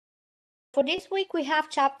for this week, we have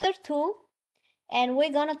chapter 2, and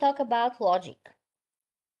we're going to talk about logic.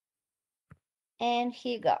 And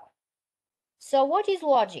here you go. So what is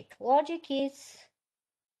logic? Logic is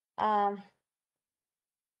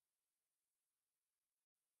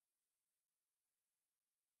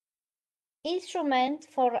instrument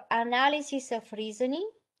for analysis of reasoning,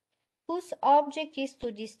 whose object is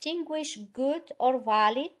to distinguish good or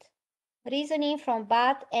valid reasoning from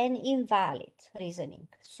bad and invalid reasoning.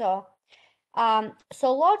 So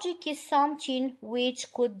logic is something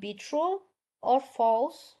which could be true or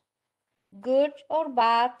false, good or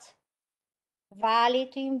bad, valid,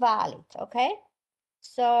 invalid, okay?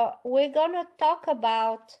 So we're gonna talk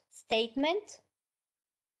about statement.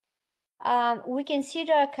 We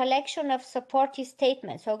consider a collection of supportive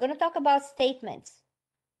statements. So we're gonna talk about statements.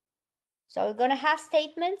 So we're gonna have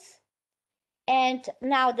statements, and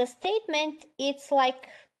now the statement, it's like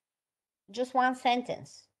just one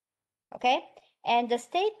sentence, okay? And the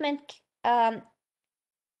statement, a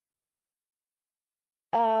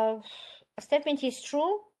statement is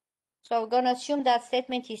true. So we're gonna assume that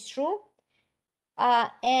statement is true.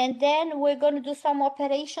 And then we're going to do some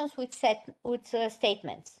operations with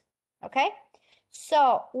statements, okay?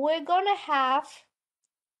 So we're going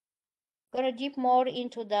to dip more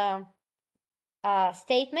into the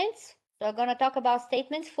statements. So we're going to talk about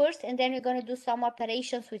statements first, and then we're going to do some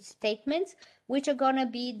operations with statements, which are going to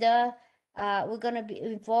be we're going to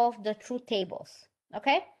involve the truth tables,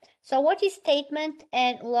 okay? So what is statement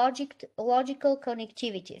and logical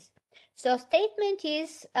connectivities? So statement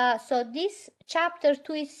is, so this chapter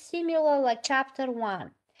 2 is similar like chapter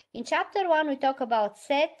 1. In chapter 1, we talk about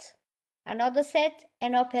set, another set,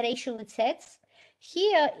 and operation with sets.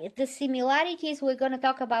 Here, the similarities, we're going to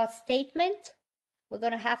talk about statement, we're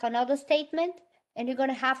going to have another statement, and you're going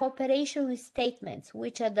to have operation with statements,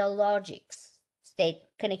 which are the logics, state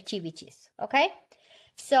connectivities, okay?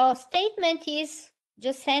 So statement is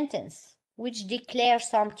just sentence, which declares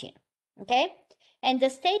something, okay? And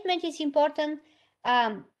the statement is important,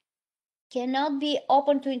 cannot be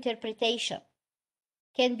open to interpretation,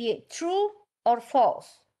 can be true or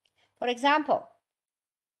false. For example,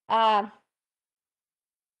 so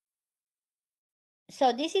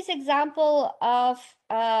this is example of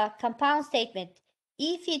a compound statement.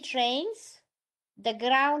 If it rains, the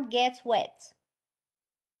ground gets wet.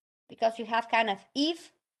 Because you have kind of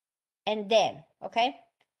if and then, okay?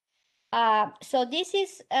 So this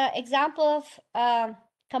is an example of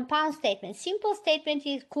compound statement. Simple statement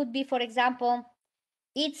could be, for example,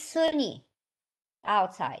 it's sunny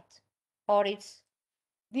outside, or it's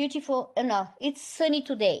beautiful, no, it's sunny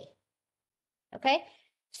today, okay?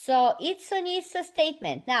 So it's sunny is a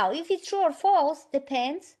statement. Now, if it's true or false,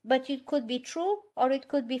 depends, but it could be true or it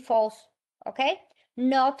could be false, okay?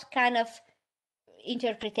 Not kind of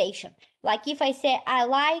interpretation. Like if I say, I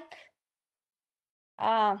like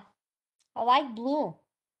blue.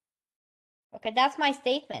 Okay, that's my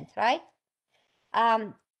statement, right?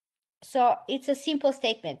 So it's a simple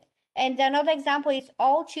statement. And another example is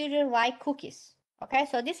all children like cookies. Okay,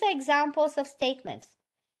 so these are examples of statements.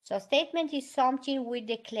 So statement is something we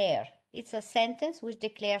declare. It's a sentence which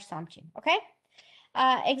declares something. Okay.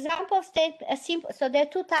 Example of simple. So there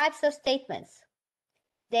are two types of statements.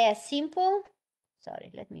 They are simple.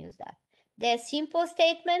 Sorry, let me use that. They're simple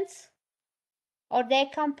statements, or they're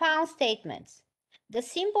compound statements. The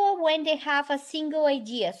simple when they have a single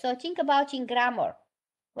idea. So think about in grammar.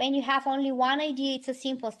 When you have only one idea, it's a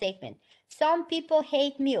simple statement. Some people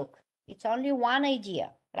hate milk. It's only one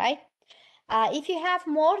idea, right? If you have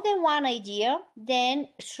more than one idea, then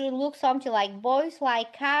it should look something like boys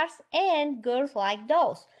like cars and girls like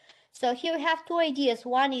dolls. So here we have two ideas.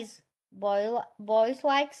 One is boys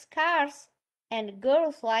like cars and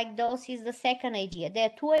girls like dolls is the second idea. There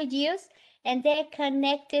are two ideas and they're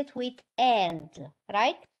connected with and,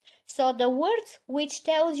 right? So the words which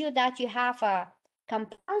tells you that you have a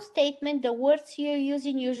compound statement, the words you're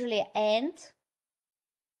using usually and,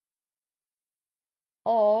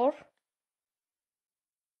 or,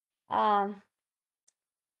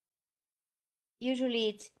 usually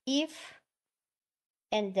it's if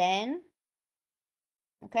and then,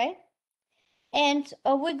 okay? And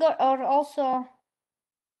we're going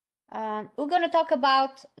to talk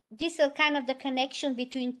about this kind of the connection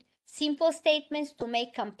between simple statements to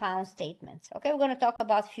make compound statements. Okay, we're going to talk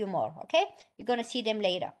about a few more. Okay, you're going to see them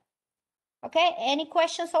later. Okay, any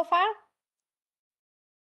questions so far?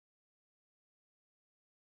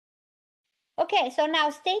 Okay, so now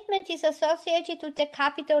statement is associated with the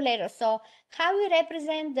capital letter. So how we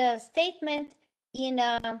represent the statement in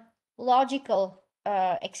a logical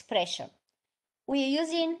expression? we're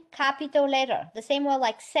using capital letter, the same way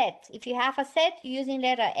like set. If you have a set, you're using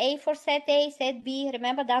letter A for set A, set B.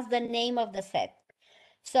 Remember, that's the name of the set.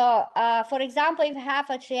 So, for example, if you have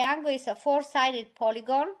a triangle, it's a four-sided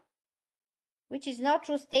polygon, which is not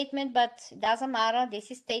true statement, but it doesn't matter.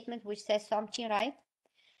 This is statement which says something, right?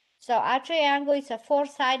 So our triangle is a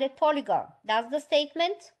four-sided polygon. That's the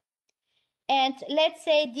statement. And let's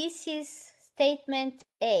say this is statement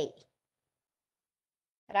A,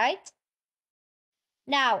 right?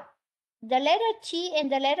 Now, the letter T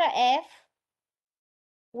and the letter F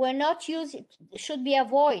were not used, should be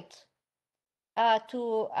avoided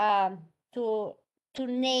to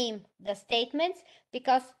name the statements,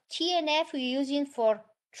 because T and F we're using for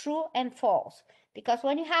true and false. Because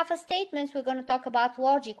when you have a statement, we're going to talk about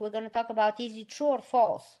logic. We're going to talk about is it true or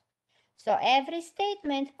false. So every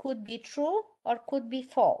statement could be true or could be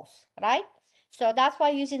false, right? So that's why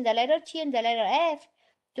using the letter T and the letter F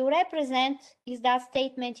to represent is that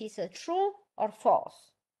statement is a true or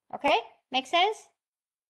false. Okay, make sense?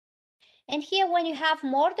 And here, when you have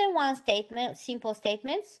more than one statement, simple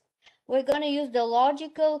statements, we're going to use the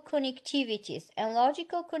logical connectivities. And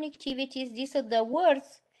logical connectivities, these are the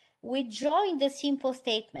words we join the simple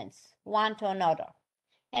statements one to another.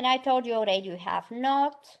 And I told you already, you have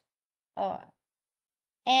not,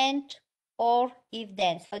 and, or, if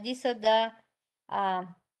then. So these are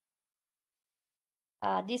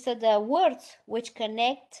the words which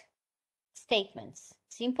connect statements,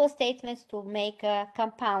 simple statements to make a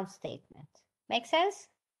compound statement. Make sense?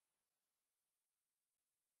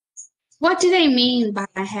 What do they mean by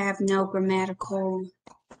have no grammatical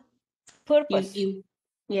Purpose.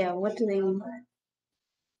 Yeah, what do they mean?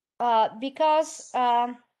 Because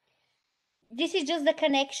this is just the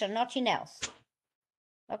connection, nothing else.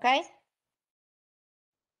 Okay?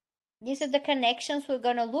 These are the connections we're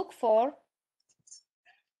going to look for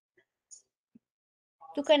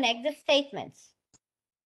to connect the statements.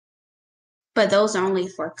 But those are only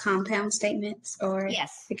for compound statements, or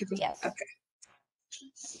Yes. it could be Yes. okay.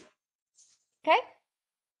 Okay?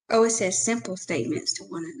 Oh, it says simple statements to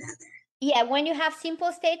one another. Yeah, when you have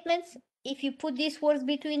simple statements, if you put these words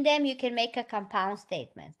between them, you can make a compound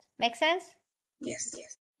statement. Make sense? Yes,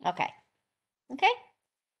 yes. Okay. Okay.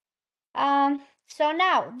 So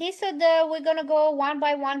now these are we're gonna go one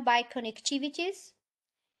by connectivities.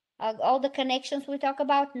 All the connections we talk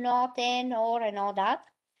about, not, and, or, and all that.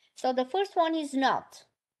 So the first one is not.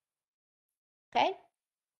 Okay.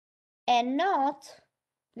 And not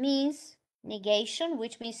means negation,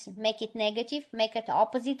 which means make it negative, make it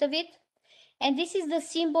opposite of it. And this is the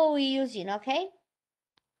symbol we're using, okay?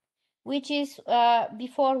 Which is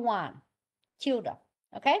before one, tilde,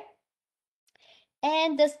 okay?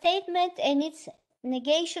 And the statement and its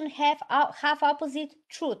negation have opposite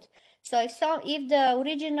truth. So if the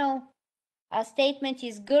original statement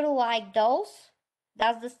is girl like dolls,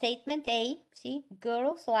 that's the statement A. See,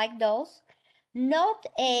 girls like dolls. Not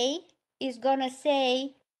A is gonna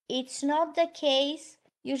say it's not the case.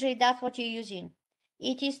 Usually that's what you're using.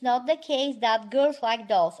 It is not the case that girls like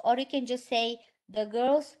dolls, or you can just say the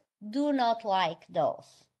girls do not like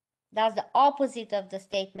dolls. That's the opposite of the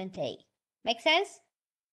statement A. Make sense?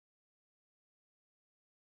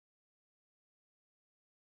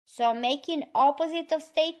 So making opposite of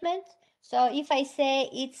statement. So if I say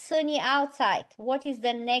it's sunny outside, what is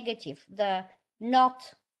the negative? The not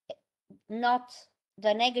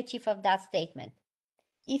the negative of that statement.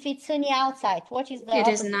 If it's sunny outside, what is the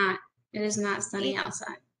opposite? It is not sunny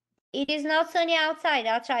outside. It is not sunny outside.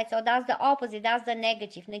 That's right. So that's the opposite. That's the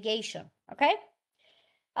negative, negation. Okay.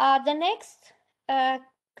 The next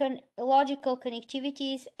logical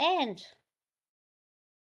connectivity is and,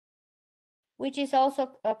 which is also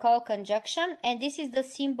called conjunction, and this is the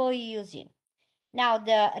symbol you're using. Now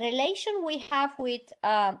the relation we have with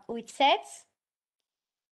sets.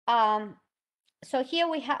 So here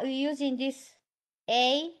we're using this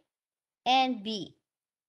A and B.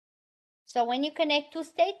 So when you connect two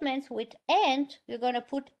statements with and, you're going to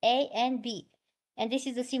put A and B. And this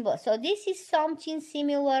is the symbol. So this is something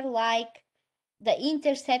similar like the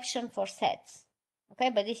intersection for sets.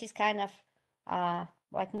 Okay, but this is kind of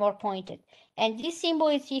like more pointed. And this symbol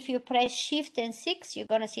is if you press Shift and 6, you're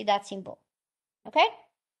going to see that symbol. Okay?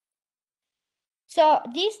 So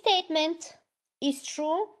this statement is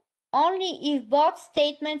true only if both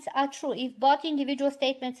statements are true, if both individual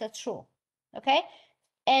statements are true. Okay?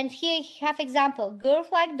 And here you have example, girls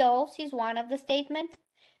like dolls is one of the statement.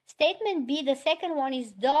 Statement B, the second one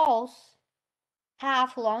is dolls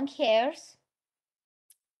have long hairs.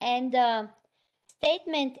 And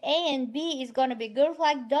statement A and B is going to be girls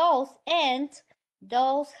like dolls and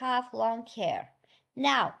dolls have long hair.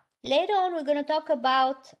 Now, Later on, we're going to talk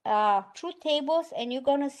about truth tables, and you're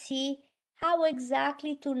going to see how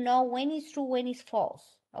exactly to know when it's true, when it's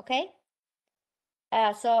false. Okay.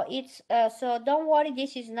 So don't worry,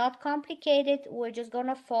 this is not complicated. We're just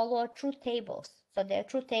gonna follow truth tables. So they're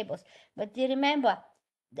truth tables. But remember,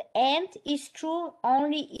 the and is true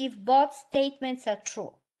only if both statements are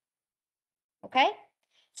true. Okay?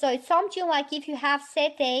 So it's something like if you have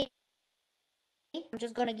set A, I'm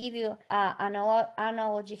just gonna give you an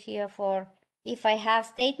analogy here for if I have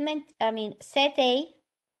set A,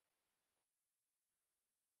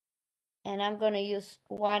 and I'm gonna use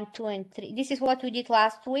 1, 2, and 3. This is what we did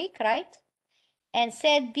last week, right? And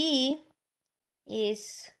set B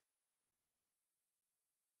is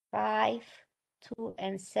 5, 2,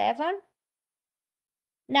 and 7.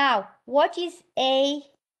 Now, what is A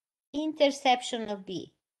intersection of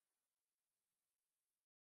B?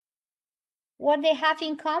 What they have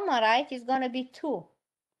in common, right, is going to be 2.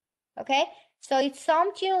 Okay? So it's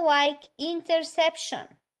something like interception.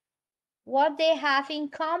 What they have in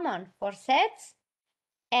common for sets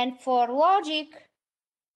and for logic,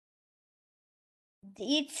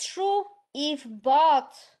 it's true if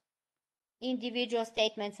both individual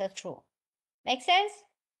statements are true. Make sense?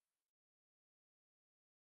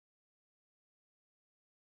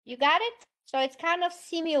 You got it? So it's kind of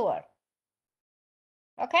similar.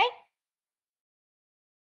 Okay?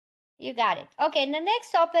 You got it. Okay, and the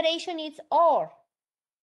next operation is OR.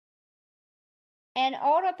 And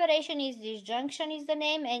OR operation is disjunction is the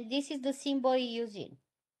name, and this is the symbol you're using,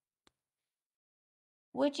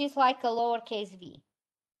 which is like a lowercase v.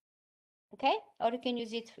 Okay? Or you can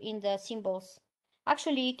use it in the symbols.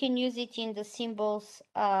 Actually, you can use it in the symbols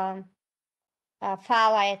file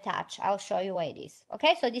I attach. I'll show you where it is.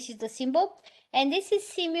 Okay, so this is the symbol. And this is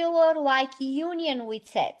similar like union with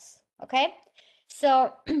sets. Okay?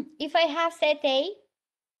 So if I have set A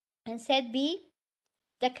and set B,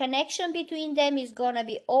 the connection between them is going to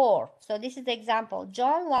be OR. So this is the example.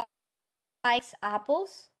 John likes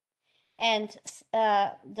apples, and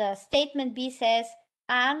the statement B says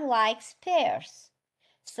Anne likes pears.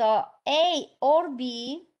 So A or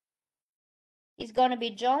B is going to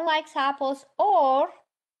be John likes apples, or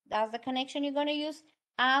that's the connection you're going to use,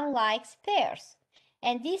 Anne likes pears.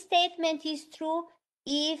 And this statement is true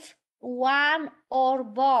if one or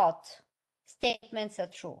both statements are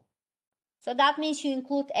true. So that means you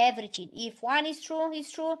include everything. If one is true,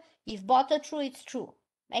 it's true. If both are true, it's true.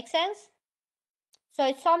 Make sense? So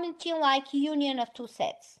it's something like union of two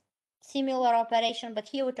sets. Similar operation, but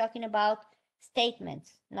here we're talking about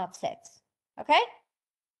statements, not sets. Okay?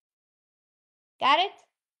 Got it?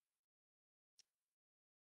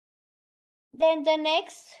 Then the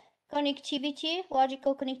next connectivity,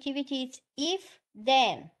 logical connectivity, is if,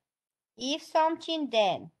 then. If something,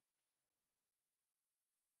 then.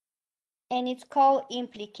 And it's called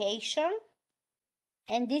implication.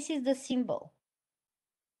 And this is the symbol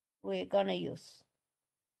we're going to use.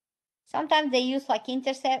 Sometimes they use like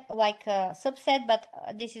intercept, like a subset, but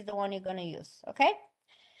this is the one you're going to use. Okay?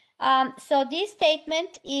 So this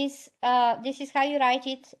statement is, this is how you write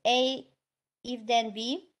it, A, if then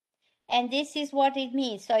B. And this is what it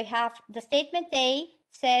means. So you have the statement A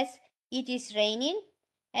says it is raining,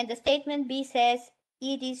 and the statement B says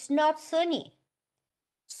it is not sunny.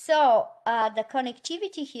 So the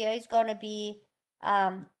connectivity here is going to be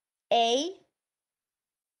A,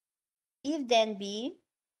 if then B,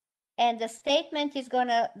 and the statement is going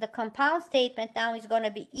to, the compound statement now is going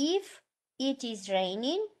to be if it is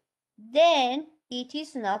raining, then it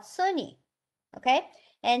is not sunny. Okay?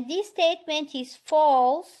 And this statement is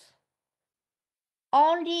false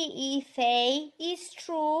only if A is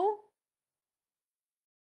true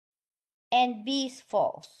and B is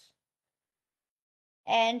false.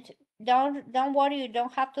 And don't worry, you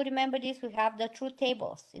don't have to remember this. We have the truth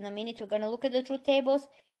tables. In a minute, we're going to look at the truth tables,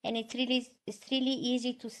 and it's really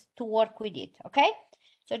easy to work with it. Okay?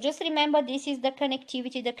 So just remember, this is the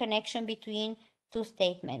connectivity, the connection between two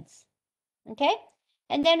statements. Okay?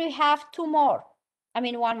 And then we have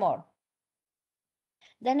one more.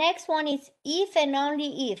 The next one is if and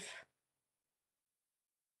only if.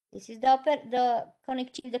 This is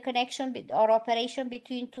the connection or operation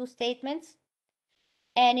between two statements.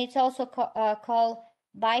 And it's also called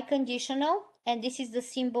biconditional. And this is the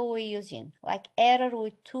symbol we're using, like error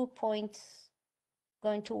with 2 points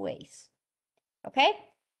going two ways. Okay?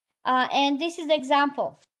 And this is the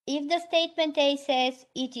example. If the statement A says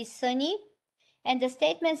it is sunny, and the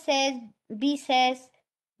statement B says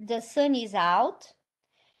the sun is out,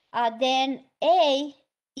 then A,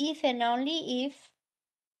 if and only if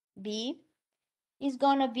B, is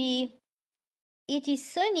going to be it is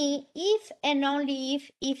sunny if and only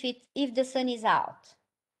if the sun is out.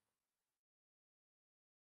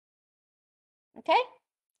 Okay?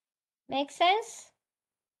 Make sense?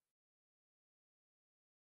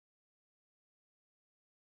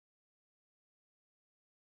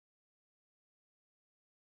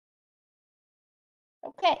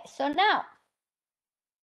 Okay, so now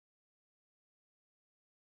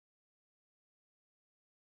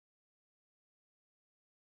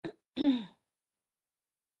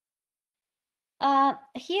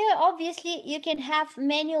here, obviously, you can have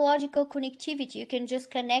many logical connectivity. You can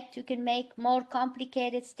just connect, you can make more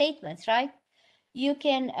complicated statements, right? You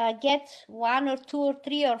can get 1 or 2 or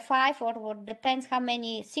 3 or 5, or depends how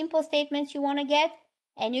many simple statements you want to get,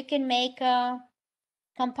 and you can make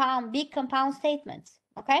big compound statements,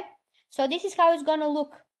 okay? So this is how it's going to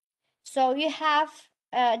look. So you have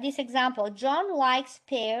this example, John likes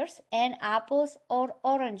pears and apples or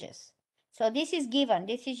oranges. So this is given,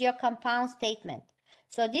 this is your compound statement.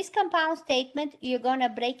 So this compound statement, you're gonna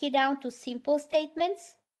break it down to simple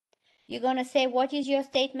statements. You're gonna say, what is your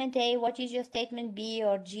statement A, what is your statement B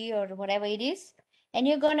or G or whatever it is. And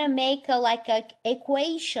you're gonna make like a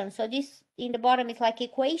equation. So this in the bottom is like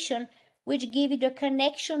equation, which give you the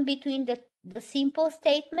connection between the simple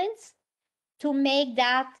statements to make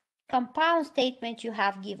that compound statement you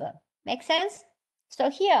have given. Make sense? So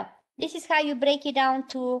here, this is how you break it down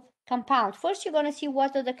to compound. First, you're going to see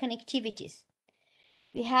what are the connectivities.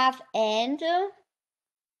 We have and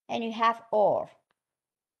you have or.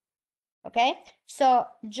 Okay, so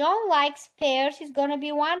John likes pears is going to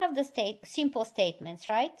be one of the simple statements,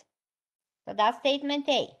 right? So that's statement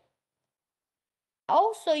A.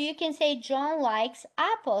 Also, you can say John likes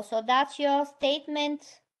apples. So that's your statement,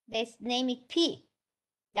 let's name it P.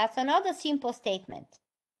 That's another simple statement.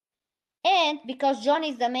 And because John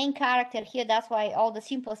is the main character here, that's why all the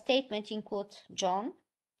simple statements include John.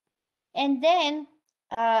 And then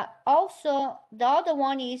also the other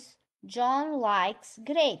one is John likes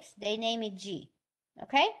grapes. They name it G.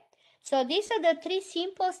 Okay? So these are the 3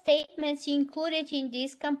 simple statements included in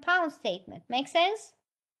this compound statement. Make sense?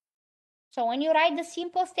 So when you write the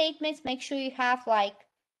simple statements, make sure you have like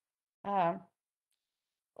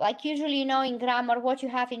usually, you know, in grammar, what you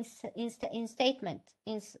have in statement,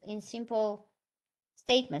 in simple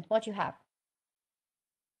statement, what you have.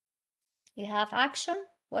 You have action.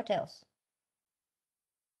 What else?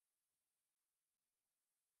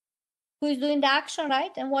 Who is doing the action,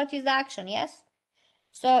 right? And what is the action? Yes.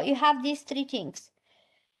 So you have these 3 things.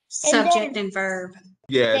 Subject and verb.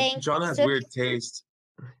 Yeah, John has weird taste.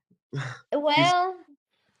 Well,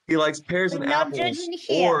 he likes pears we're and not apples judging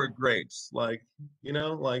here. or grapes. Like, you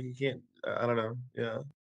know, like you can't, I don't know. Yeah.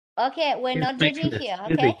 Okay, we're not judging here.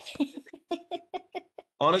 Okay.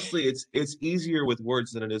 Honestly, it's easier with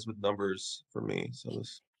words than it is with numbers for me. So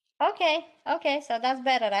this. Okay, so that's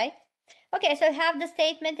better, right? Okay, so you have the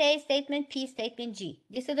statement A, statement P, statement G.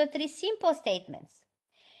 These are the 3 simple statements.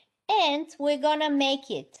 And we're gonna make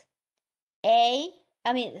it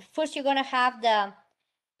first you're gonna have the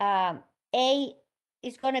A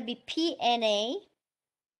is gonna be P and A.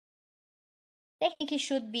 Technically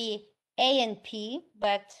should be A and P,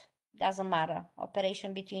 but doesn't matter.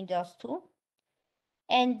 Operation between those 2.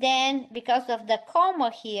 And then because of the comma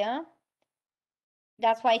here,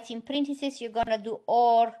 that's why it's in parentheses, you're gonna do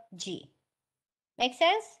or G. Make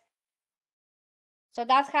sense? So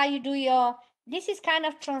that's how you do this is kind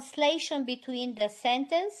of translation between the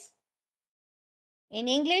sentence in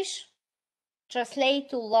English, translate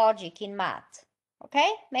to logic in math. Okay,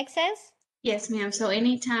 make sense? Yes, ma'am. So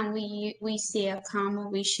anytime we see a comma,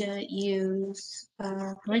 we should use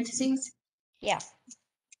parentheses. Yeah.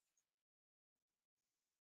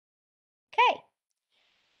 Okay.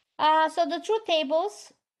 So the truth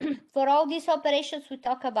tables for all these operations we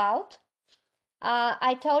talk about.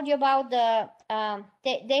 I told you about the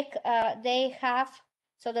they have,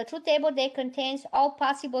 so the truth table, they contains all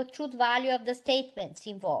possible truth value of the statements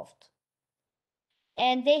involved.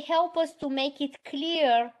 And they help us to make it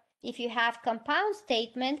clear if you have compound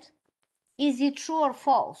statement, is it true or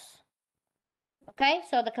false? Okay,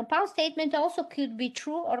 so the compound statement also could be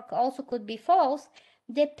true or also could be false,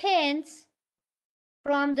 depends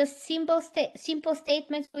from the simple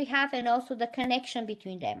statements we have and also the connection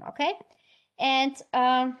between them, okay? And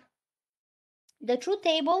the truth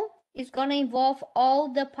table is going to involve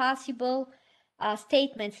all the possible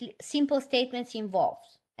statements, simple statements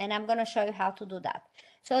involved. And I'm going to show you how to do that.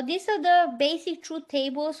 So these are the basic truth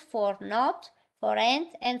tables for not, for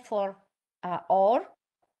and for or.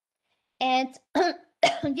 And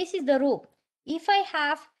this is the rule. If I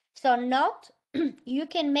have, so not, you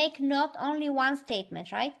can make not only one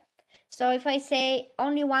statement, right? So if I say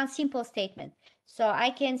only one simple statement, so I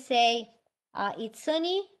can say it's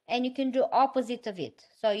sunny, and you can do opposite of it.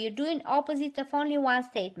 So you're doing opposite of only one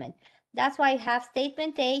statement. That's why you have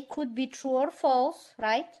statement A could be true or false,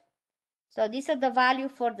 right? So these are the value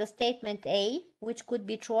for the statement A, which could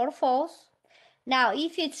be true or false. Now,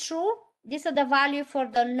 if it's true, these are the value for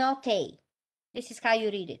the not A. This is how you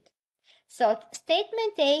read it. So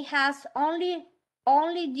statement A has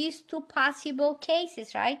only these two possible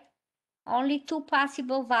cases, right? Only two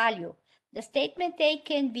possible value. The statement A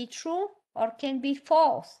can be true or can be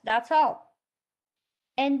false. That's all.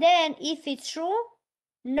 And then if it's true,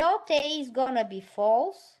 not A is gonna be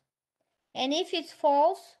false. And if it's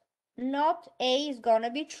false, not A is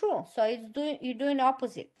gonna be true. So you're doing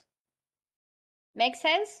opposite. Make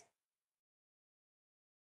sense?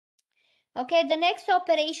 Okay, the next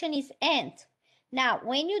operation is AND. Now,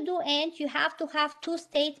 when you do AND, you have to have two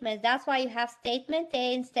statements. That's why you have statement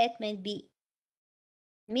A and statement B.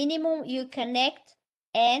 Minimum, you connect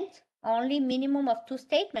AND only minimum of two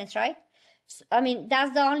statements, right? So, I mean,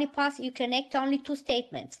 that's the only possible, you connect only two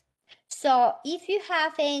statements. So if you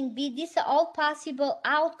have A and B, these are all possible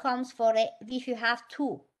outcomes for it if you have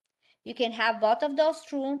two. You can have both of those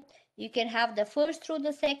true. You can have the first true,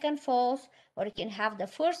 the second false, or you can have the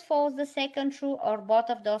first false, the second true, or both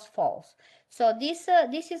of those false. So this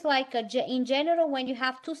is like in general, when you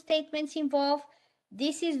have two statements involved,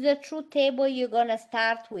 this is the truth table you're gonna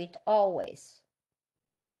start with always.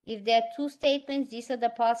 If there are two statements, these are the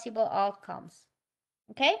possible outcomes.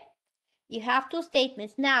 Okay? You have two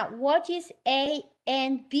statements. Now, what is A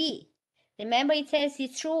and B? Remember, it says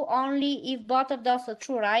it's true only if both of those are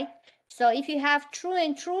true, right? So if you have true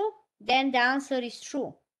and true, then the answer is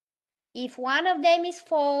true. If one of them is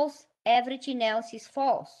false, everything else is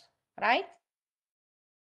false, right?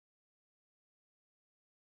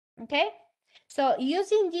 Okay? So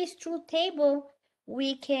using this truth table,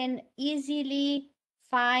 we can easily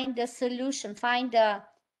find the solution, find the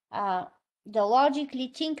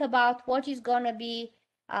logically think about what is going to be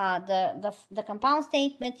the compound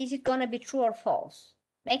statement. Is it going to be true or false?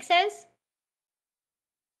 Make sense?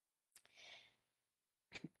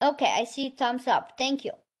 Okay, I see thumbs up. Thank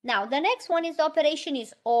you. Now, the next one is operation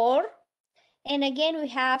is OR. And again, we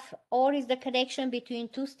have OR is the connection between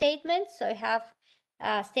two statements. So you have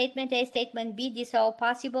statement A, statement B. These are all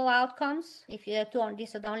possible outcomes. If you have two on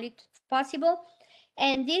these are the only possible.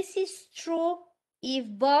 And this is true if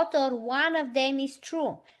both or one of them is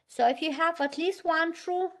true. So if you have at least one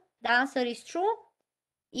true, the answer is true.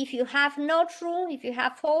 If you have no true, if you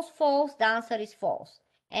have false, false, the answer is false.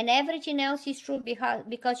 And everything else is true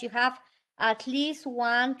because you have at least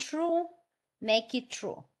one true, make it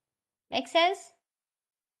true. Make sense?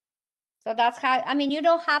 So that's how, I mean, you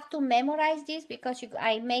don't have to memorize this because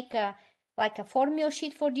I make like a formula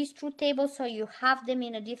sheet for these truth tables, so you have them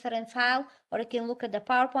in a different file, or you can look at the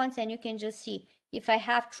PowerPoints and you can just see if I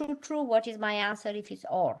have true, true, what is my answer if it's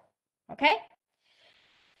OR, okay?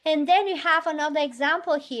 And then you have another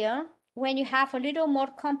example here when you have a little more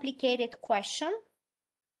complicated question.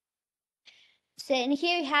 So and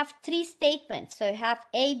here you have three statements. So you have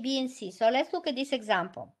A, B, and C. So let's look at this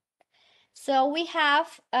example. So we have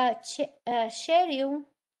Cheryl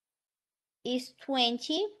is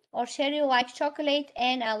 20, or Cheryl likes chocolate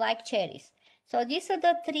and I like cherries. So these are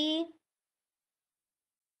the three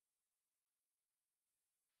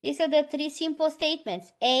simple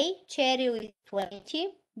statements. A, Cheryl is 20.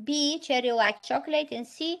 B, Cheryl likes chocolate. And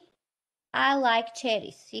C, I like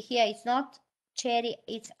cherries. See here, it's not cherry,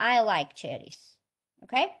 it's I like cherries.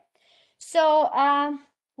 Okay? So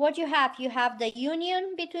what you have the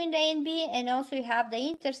union between the A and B, and also you have the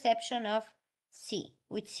intersection of C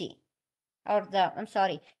with C. Or I'm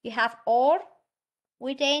sorry, you have OR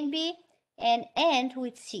with A and B and AND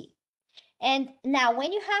with C. And now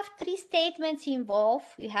when you have three statements involved,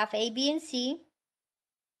 you have A, B, and C,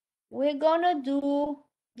 we're gonna do,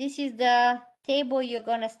 this is the table you're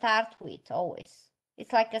gonna start with always.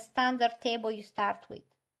 It's like a standard table you start with.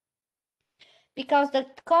 Because the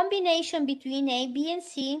combination between A, B, and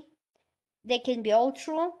C, they can be all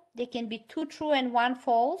true, they can be two true and one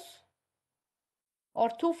false, or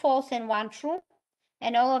two false and one true,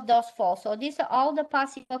 and all of those false. So these are all the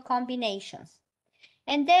possible combinations.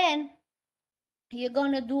 And then you're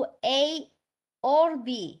going to do A or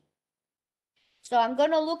B. So I'm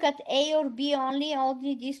going to look at A or B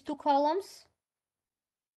only these two columns.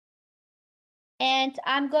 And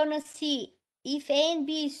I'm going to see if A and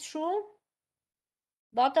B is true,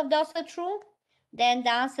 both of those are true, then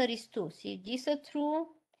the answer is 2. See, these are true,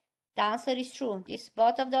 the answer is true.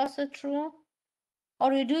 Both of those are true. Or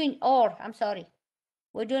we're doing OR, I'm sorry.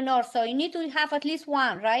 We're doing OR. So you need to have at least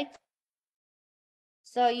one, right?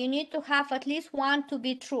 So you need to have at least one to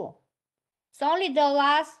be true. So only the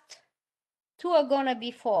last two are gonna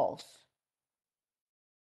be false.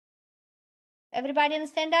 Everybody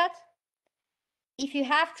understand that? If you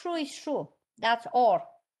have true, it's true. That's or.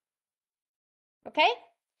 Okay?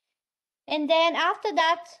 And then after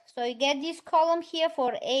that, so you get this column here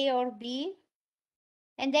for A or B.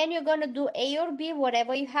 And then you're going to do A or B,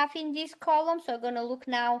 whatever you have in this column. So I'm going to look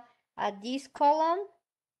now at this column.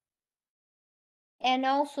 And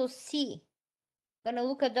also C. I'm going to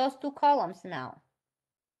look at those two columns now.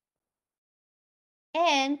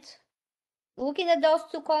 And looking at those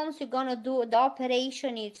two columns, you're going to do the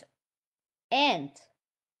operation is AND.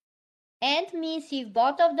 AND means if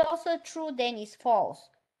both of those are true, then it's false.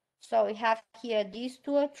 So we have here these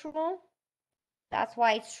two are true. That's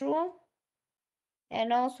why it's true.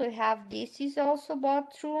 And also we have this is also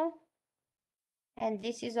both true. And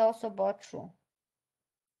this is also both true.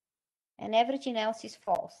 And everything else is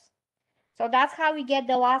false. So that's how we get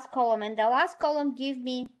the last column. And the last column gives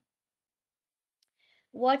me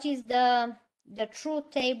what is the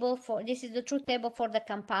truth table for, this is the truth table for the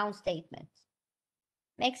compound statement.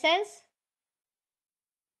 Make sense?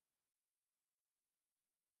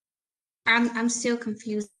 I'm still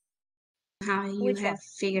confused how you Which have one?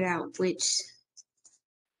 figured out which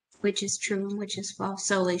is true and which is false.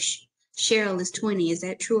 So if Cheryl is 20, is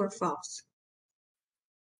that true or false?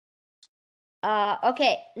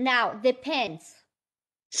 Okay, now depends.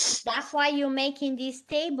 That's why you're making this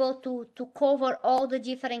table to cover all the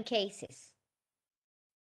different cases.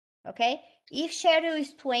 Okay, if Cheryl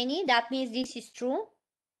is 20, that means this is true.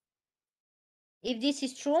 If this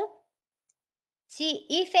is true, see,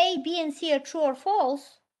 if A, B, and C are true or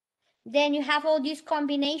false, then you have all these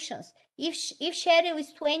combinations. If Cheryl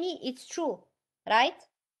is 20, it's true, right?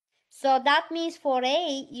 So that means for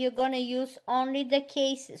A, you're going to use only the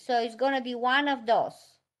cases. So it's going to be one of those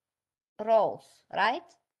rows, right?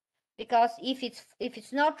 Because if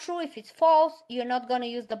it's not true, if it's false, you're not going to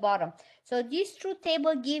use the bottom. So this truth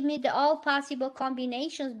table gives me the all possible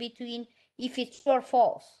combinations between if it's true or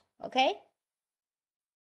false, okay?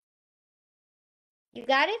 You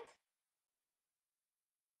got it?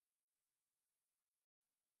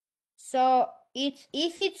 So if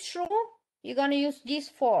it's true, you're going to use these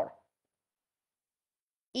four.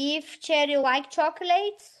 If Cherry like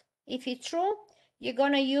chocolates, if it's true, you're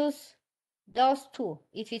going to use those two.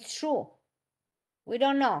 If it's true, we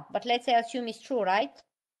don't know, but let's say assume it's true, right?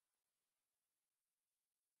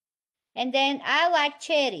 And then I like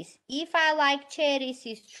cherries. If I like cherries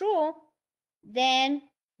is true, then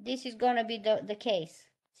this is going to be the case.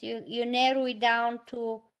 So you narrow it down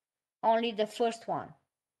to only the first one.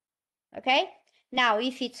 Okay? Now,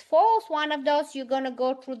 if it's false, one of those, you're going to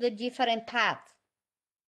go through the different path.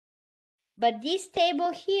 But this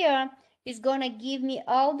table here is going to give me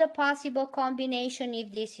all the possible combination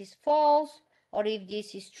if this is false or if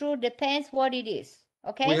this is true. Depends what it is.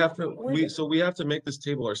 Okay? We have to we have to make this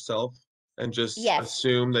table ourselves and just Yes.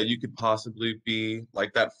 assume that you could possibly be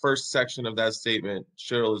like that first section of that statement,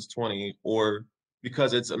 Cheryl is 20, or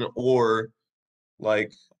because it's an or,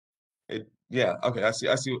 like it, yeah, okay, I see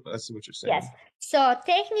what you're saying. Yes. So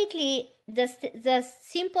technically, the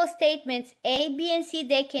simple statements A, B, and C,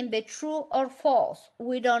 they can be true or false.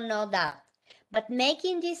 We don't know that. But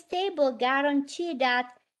making this table guarantee that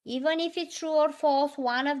even if it's true or false,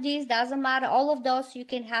 one of these doesn't matter. All of those, you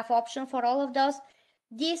can have option for all of those.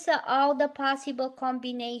 These are all the possible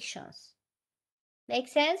combinations. Make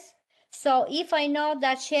sense? So if I know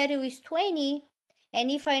that Cheryl is 20,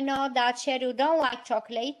 and if I know that Cheryl don't like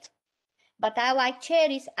chocolate, but I like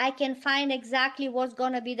cherries, I can find exactly what's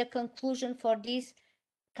going to be the conclusion for this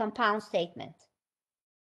compound statement.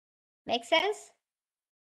 Make sense?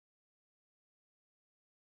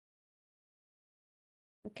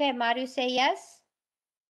 Okay, Mario say yes.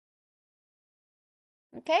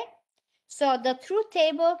 Okay, so the truth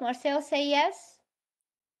table, Marcel say yes.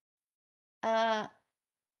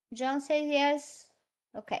 John says yes.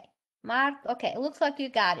 Okay, Mark, okay, looks like you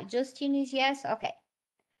got it. Justin is yes, okay.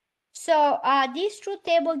 So this truth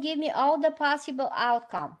table give me all the possible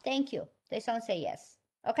outcome. Thank you. This one say yes.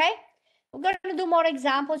 Okay, we're going to do more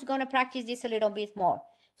examples. We're going to practice this a little bit more.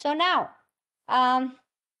 So now,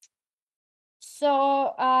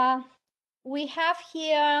 we have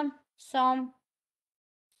here some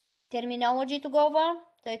terminology to go over.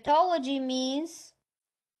 Tautology means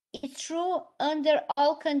it's true under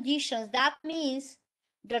all conditions. That means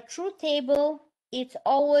the truth table, it's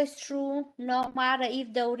always true no matter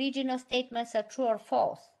if the original statements are true or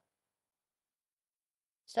false.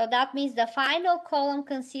 So that means the final column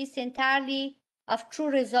consists entirely of true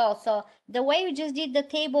results. So the way we just did the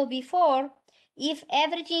table before, if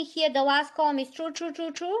everything here, the last column is true, true,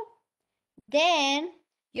 true, true, then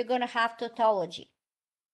you're going to have tautology.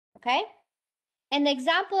 Okay? An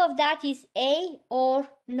example of that is A or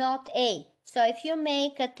not A. So if you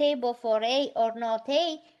make a table for A or not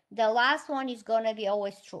A, the last one is going to be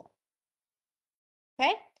always true.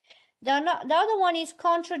 Okay? The other one is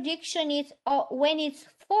contradiction is when it's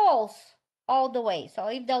false all the way. So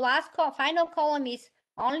if the last final column is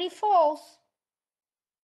only false,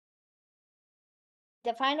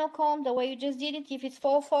 the final column, the way you just did it, if it's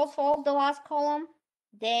false, false, false, the last column,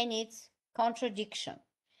 then it's contradiction.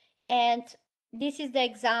 And this is the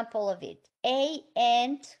example of it. A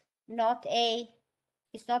and not A.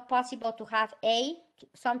 It's not possible to have A,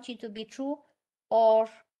 something to be true, or,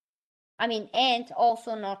 and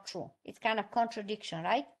also not true. It's kind of contradiction,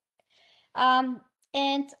 right?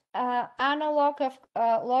 And analog of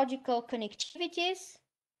logical connectivities.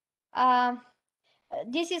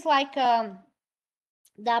 This is like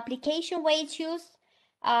the application way it's used.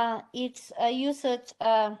 It's used at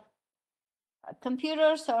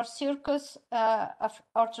computers or circuits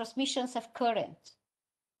or transmissions of current.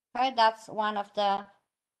 Okay, that's one of the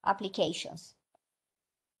applications.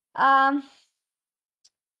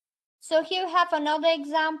 So here we have another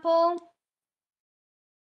example.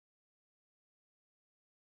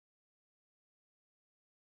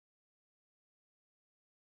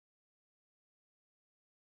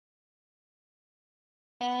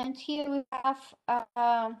 And here we have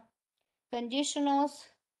conditionals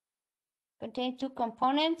contain two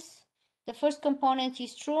components. The first component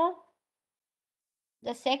is true.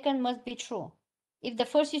 The second must be true. If the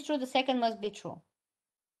first is true, the second must be true.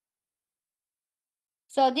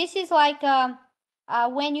 So this is like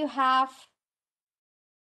when you have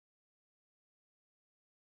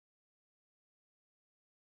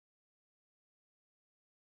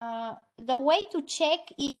the way to check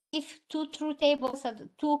if two true tables are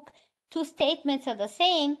two statements are the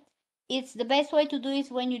same. It's the best way to do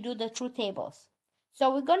is when you do the true tables.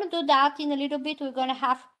 So we're going to do that in a little bit. We're going to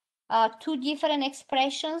have two different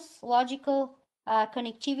expressions, logical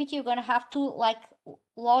connectivity. We're going to have two like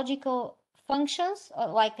logical functions or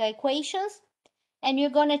like equations, and you're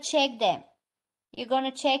going to check them. You're going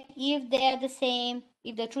to check if they're the same.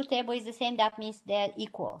 If the truth table is the same, that means they're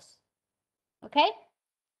equals. Okay?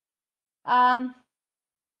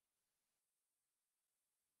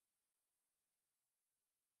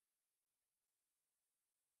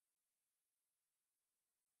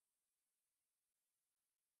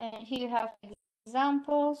 And here you have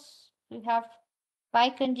examples. We have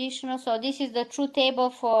biconditional. So this is the truth table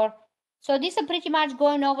for, so this is pretty much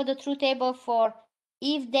going over the truth table for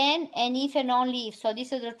if then and if and only if. So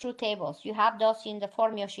these are the truth tables. You have those in the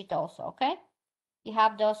formula sheet also, okay? You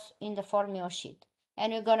have those in the formula sheet.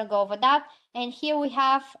 And we're going to go over that. And here we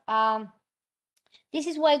have, this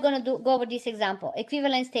is why we're going to go over this example,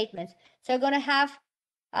 equivalent statements. So we're going to have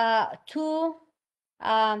two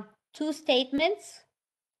statements.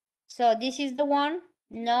 So this is the one,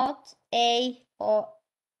 not A or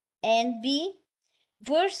and B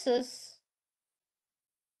versus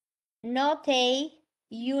not A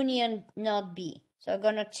union not B. So we're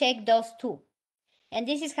going to check those two. And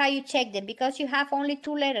this is how you check them. Because you have only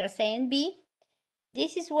two letters, A and B,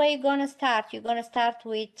 this is where you're going to start. You're going to start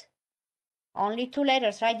with only two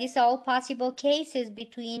letters, right? These are all possible cases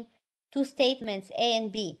between two statements, A and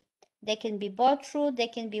B. They can be both true, they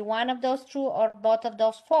can be one of those true, or both of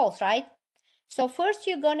those false, right? So first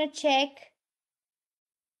you're going to check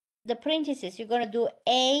the parentheses. You're going to do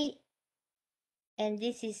A, and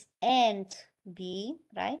this is and B,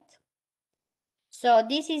 right? So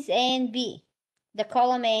this is A and B, the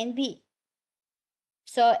column A and B.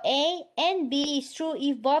 So A and B is true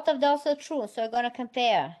if both of those are true. So we're going to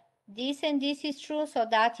compare. This and this is true, so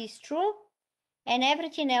that is true. And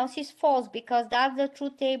everything else is false because that's the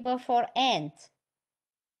truth table for and.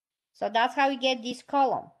 So that's how we get this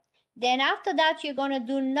column. Then after that, you're going to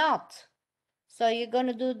do not. So you're going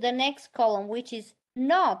to do the next column, which is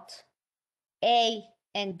not A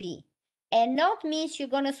and B. And not means you're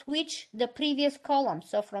going to switch the previous column.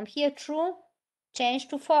 So from here, true, change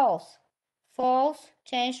to false. False,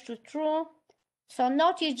 change to true. So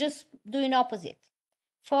not is just doing opposite.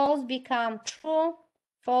 False become true,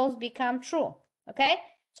 false become true. Okay?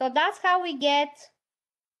 So that's how we get,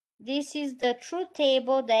 this is the truth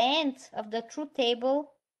table, the end of the truth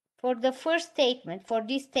table for the first statement, for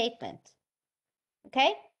this statement.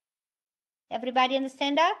 Okay? Everybody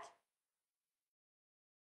understand that?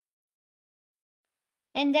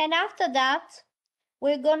 And then after that,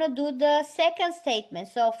 we're going to do the second statement.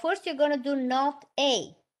 So first you're going to do not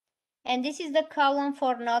A. And this is the column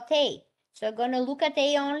for not A. So we're going to look at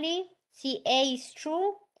A only. See, A is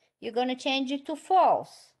true, you're going to change it to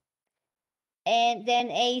false. And then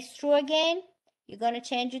A is true again, you're going to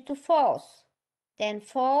change it to false. Then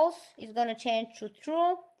false is going to change to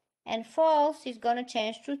true, and false is going to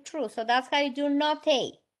change to true. So that's how you do not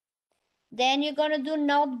A. Then you're going to do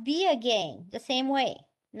not B again, the same way,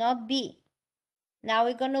 not B. Now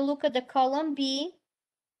we're going to look at the column B,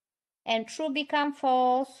 and true become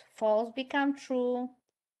false, false become true,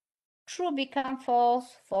 true become false,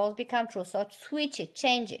 false become true. So switch it,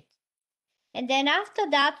 change it. And then after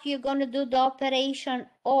that, you're going to do the operation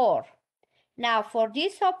OR. Now for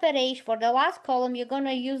this operation, for the last column, you're going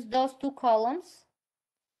to use those two columns.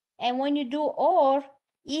 And when you do OR,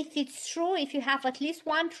 if it's true, if you have at least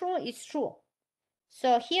one true, it's true.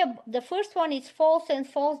 So here, the first one is false and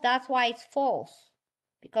false. That's why it's false,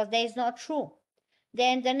 because there is not true.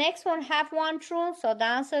 Then the next one have one true, so the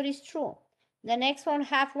answer is true. The next one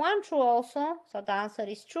have one true also, so the answer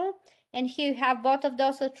is true. And here you have both of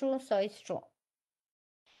those are true, so it's true.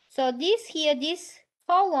 So this here, this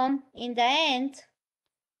column in the end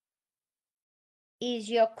is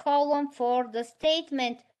your column for the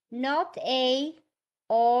statement not A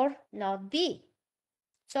or not B.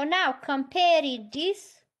 So now comparing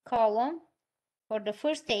this column for the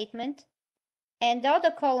first statement and the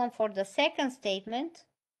other column for the second statement,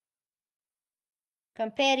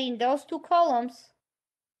 comparing those two columns,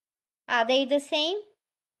 are they the same?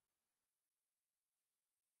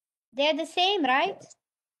 They're the same, right?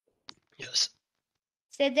 Yes.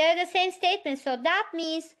 So they're the same statement. So that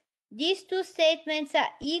means these two statements are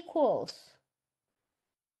equals.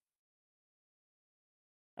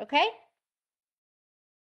 Okay?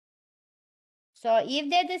 So if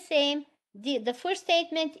they're the same, the first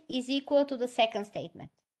statement is equal to the second statement.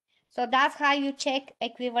 So that's how you check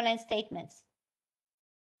equivalent statements.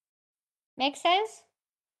 Make sense?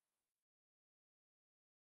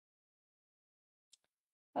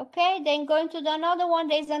 Okay, then going to the another one,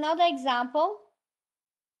 there's another example.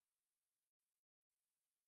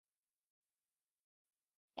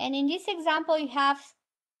 And in this example, you have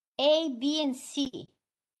A, B, and C.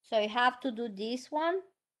 So you have to do this one.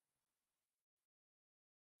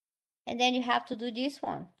 And then you have to do this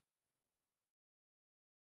one.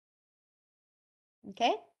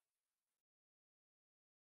 Okay?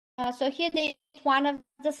 So here there is one of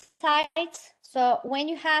the sides. So when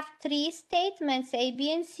you have three statements, A,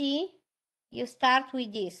 B, and C, you start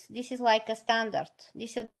with this. This is like a standard.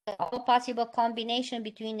 This is the all possible combination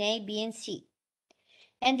between A, B, and C.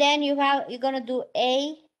 And then you're going to do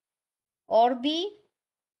A or B,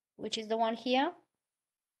 which is the one here.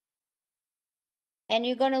 And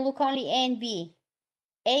you're going to look only A and B.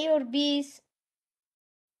 A or B is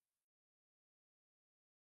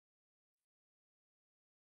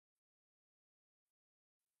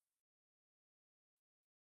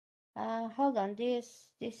hold on, this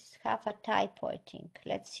have a typo, I think.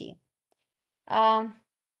 Let's see. A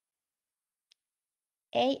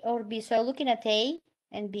or B. So looking at A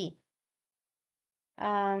and B.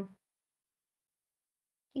 I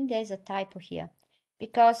think there's a typo here,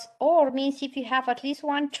 because or means if you have at least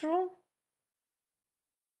one true.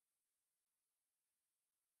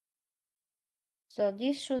 So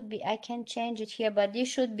this should be, I can change it here, but this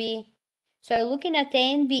should be, so looking at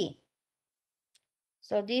A and B.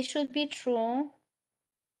 So this should be true.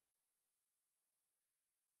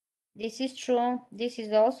 This is true. This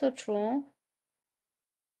is also true,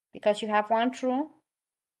 because you have one true.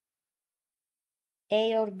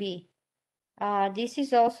 A or B. This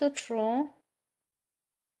is also true.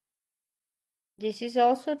 This is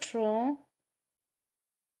also true.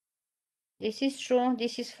 This is true.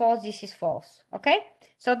 This is false. This is false. Okay?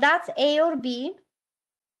 So that's A or B.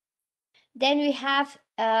 Then we have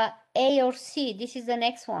A or C. This is the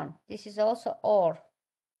next one. This is also OR.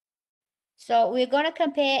 So we're going to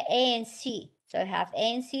compare A and C. So you have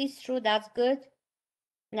A and C is true. That's good.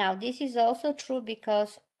 Now this is also true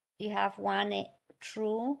because you have one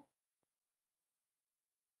true,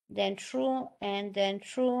 then true, and then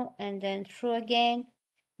true, and then true again.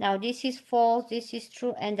 Now this is false, this is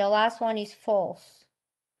true, and the last one is false.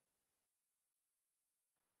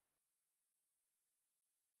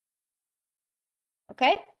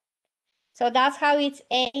 Okay? So that's how it's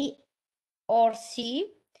A or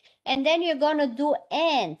C. And then you're going to do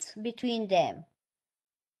AND between them.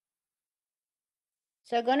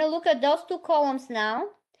 So you're going to look at those two columns now,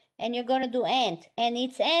 and you're going to do AND. And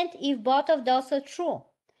it's AND if both of those are true.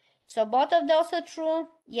 So both of those are true.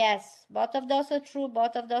 Yes, both of those are true.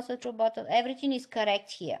 Both of those are true. Everything is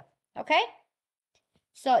correct here. Okay?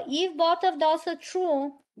 So if both of those are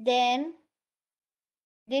true, then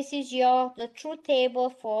this is the truth table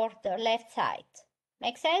for the left side.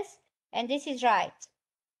 Make sense? and this is right.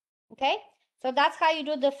 Okay, so that's how you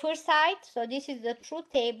do the first side. So this is the truth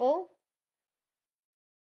table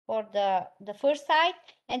for the first side,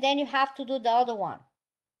 and then you have to do the other one.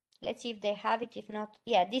 Let's see if they have it. If not,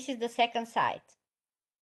 yeah, this is the second side.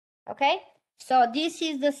 Okay, so this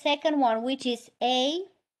is the second one, which is A.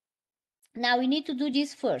 Now we need to do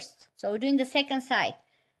this first. So we're doing the second side.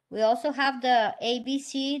 We also have the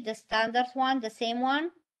ABC, the standard one, the same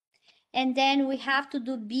one. And then we have to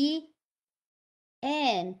do B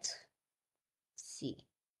and C.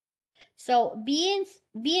 So B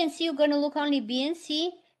and C, you're going to look only B and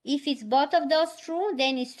C. If it's both of those true,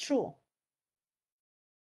 then it's true.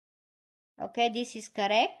 Okay, this is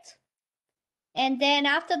correct. And then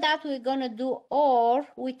after that, we're going to do OR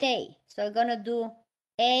with A. So we're going to do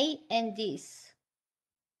A and this.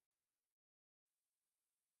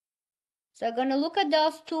 So we're going to look at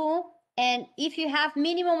those two. And if you have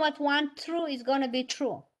minimum at one true, it's going to be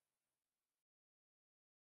true.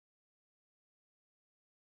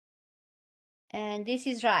 And this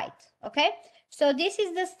is right. Okay. So this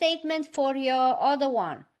is the statement for your other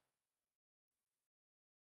one.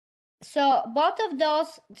 So both of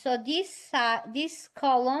those, so this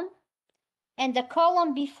column and the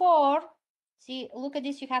column before, see, look at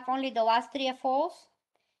this, you have only the last three are false.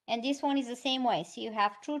 And this one is the same way. See, you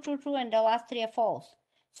have true, true, true, and the last three are false.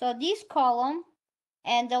 So this column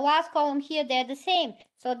and the last column here, they're the same.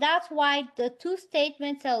 So that's why the two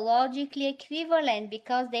statements are logically equivalent,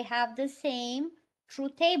 because they have the same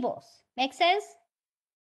truth tables. Make sense?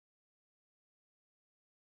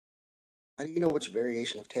 How do you know which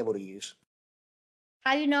variation of table to use?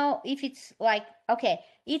 How you know if it's like, okay,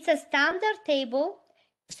 it's a standard table.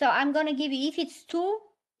 So I'm going to give you, if it's two,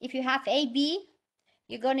 if you have AB,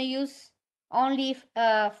 you're going to use only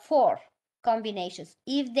 4 combinations.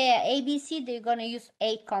 If they're ABC, they're going to use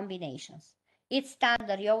 8 combinations. It's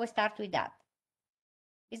standard. You always start with that.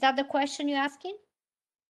 Is that the question you're asking?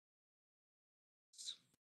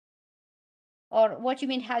 Or what you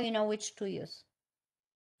mean, how you know which to use?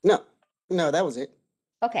 No, that was it.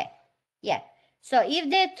 Okay, yeah. So if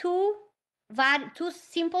they're two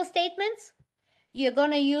simple statements, you're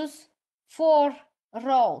going to use 4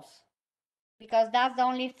 rows, because that's the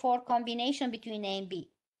only 4 combination between A and B.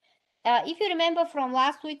 If you remember from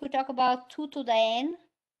last week, we talked about 2 to the n,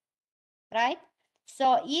 right?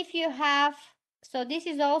 So if you have, so this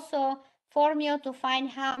is also formula to find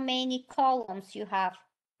how many columns you have,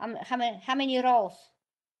 how many rows.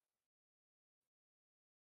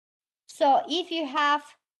 So if you have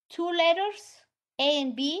 2 letters, A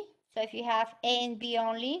and B, so if you have A and B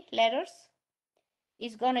only letters,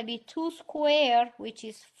 it's going to be 2 squared, which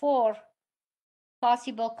is 4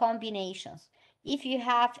 possible combinations. If you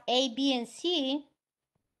have A, B, and C,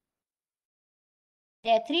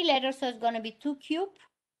 there are 3 letters, so it's going to be 2 cubed,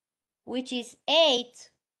 which is 8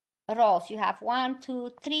 rows. You have 1,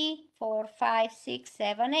 2, 3, 4, 5, 6,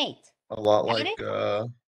 7, 8. A lot Got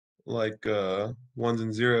like ones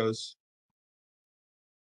and zeros.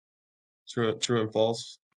 True and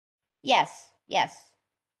false. Yes, yes.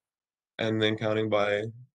 And then counting by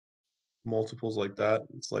multiples like that.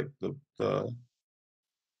 It's like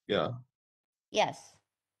yeah. Yes.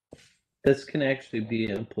 This can actually be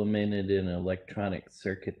implemented in electronic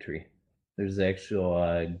circuitry. There's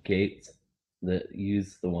actual gates that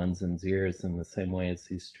use the ones and zeros in the same way as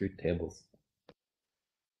these truth tables.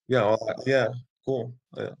 Yeah, well, yeah, cool.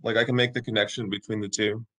 Like I can make the connection between the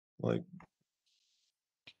two. Like,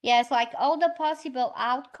 Yes, like all the possible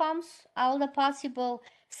outcomes, all the possible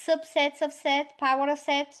subsets of set, power of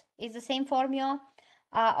set is the same formula.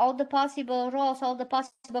 All the possible rows, all the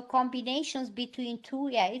possible combinations between 2.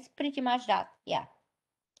 Yeah, it's pretty much that. Yeah.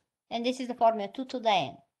 And this is the formula 2 to the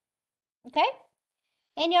n. Okay.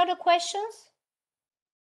 Any other questions?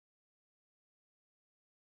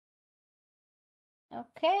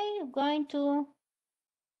 Okay, going to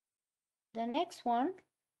the next one.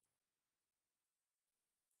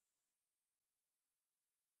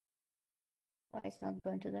 Why it's not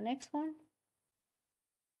going to the next one?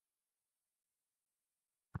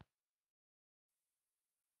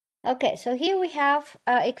 Okay, so here we have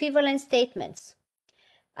equivalent statements.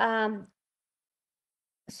 So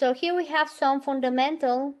here we have some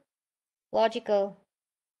fundamental logical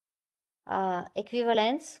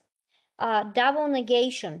equivalence. Double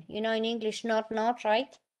negation, you know, in English, not,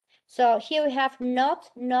 right? So here we have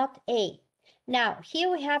not A. Now,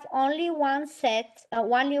 here we have only one set,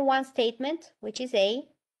 only one statement, which is A.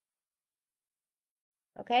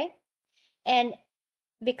 Okay? And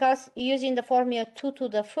because using the formula 2 to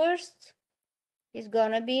the first is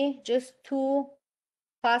going to be just 2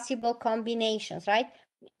 possible combinations, right?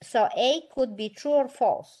 So A could be true or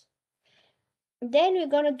false. Then we're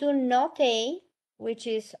going to do not A, which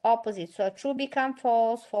is opposite. So true become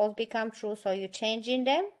false, false become true. So you're changing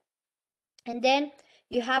them. And then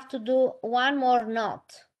you have to do one more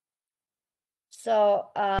not. So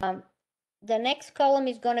the next column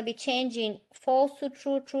is going to be changing false to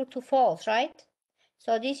true, true to false, right?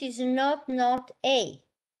 So this is not A.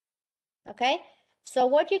 Okay? So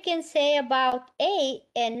what you can say about A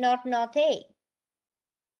and not A?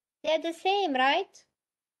 They're the same, right?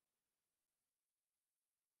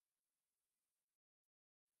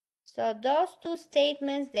 So those two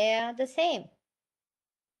statements, they are the same.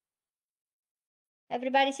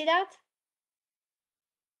 Everybody see that?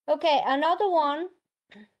 Okay, another one,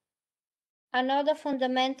 another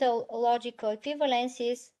fundamental logical equivalence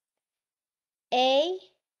is A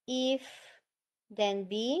if then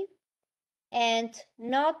B and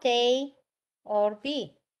not A or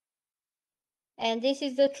B. And this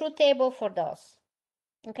is the truth table for those.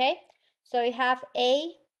 Okay, so you have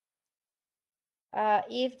A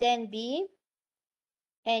if then B,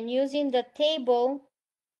 and using the table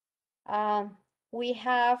we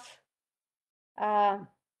have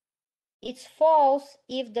it's false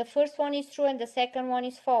if the first one is true and the second one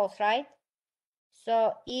is false, right?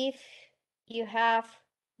 So if you have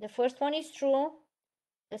the first one is true,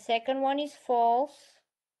 the second one is false,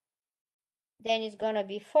 then it's gonna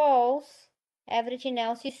be false, everything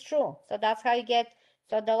else is true. So that's how you get,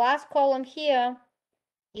 so the last column here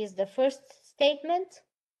is the first statement,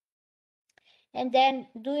 and then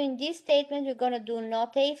doing this statement we're gonna do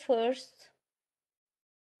not A first,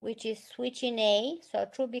 which is switching A, so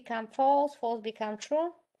true become false, false become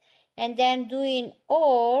true, and then doing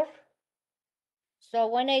OR. So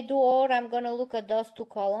when I do OR, I'm going to look at those two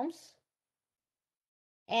columns,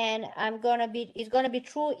 and it's going to be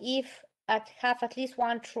true if I have at least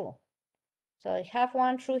one true. So you have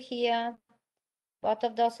one true here, both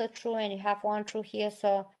of those are true, and you have one true here.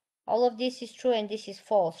 So all of this is true and this is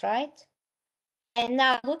false, right? And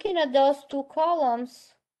now looking at those two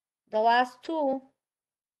columns, the last two,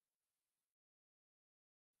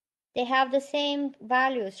 they have the same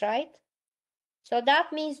values, right? So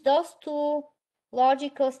that means those two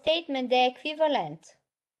logical statements, they're equivalent,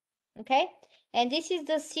 okay? And this is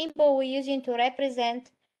the symbol we're using to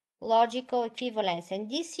represent logical equivalence. And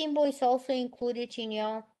this symbol is also included in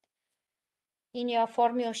your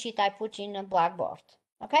formula sheet I put in a Blackboard,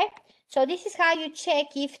 okay? So this is how you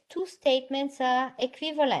check if two statements are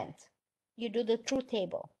equivalent. You do the truth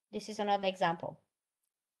table. This is another example.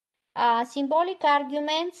 Symbolic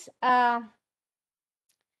arguments are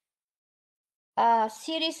a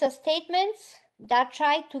series of statements that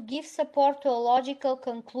try to give support to a logical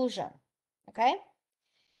conclusion, okay?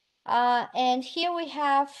 And here we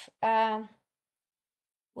have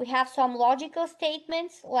some logical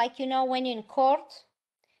statements, like, you know, when in court,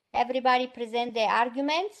 everybody present their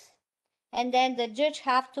arguments, and then the judge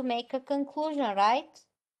have to make a conclusion, right?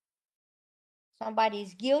 Somebody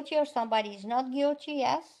is guilty or somebody is not guilty,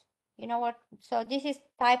 yes? You know what? So this is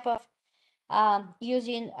type of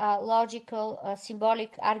using logical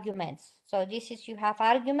symbolic arguments. So this is, you have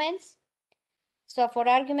arguments. So for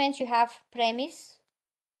arguments, you have premise,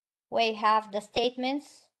 where you have the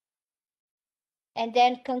statements, and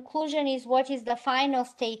then conclusion is what is the final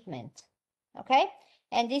statement, okay?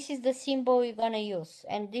 And this is the symbol we're going to use,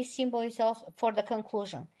 and this symbol is also for the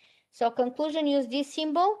conclusion. So conclusion, use this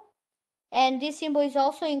symbol, and this symbol is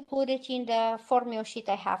also included in the formula sheet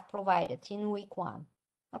I have provided in week 1,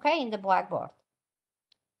 okay, in the Blackboard.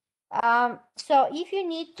 So if you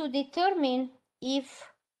need to determine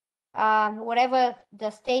if whatever the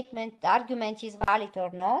statement, the argument is valid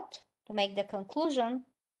or not, to make the conclusion,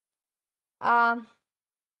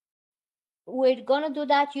 we're going to do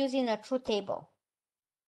that using a truth table,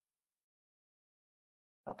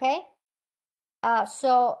 okay?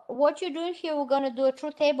 So what you're doing here, we're going to do a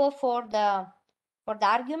truth table for the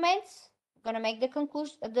arguments. We're going to make the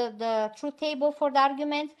conclusion, the truth table for the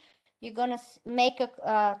arguments. You're going to make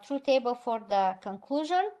a truth table for the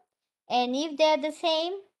conclusion, and if they're the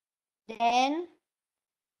same, then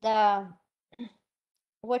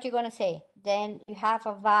what you're going to say, then you have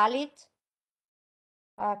a valid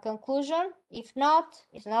conclusion. If not,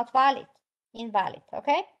 it's not valid, invalid,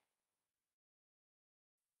 okay?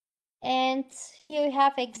 And here we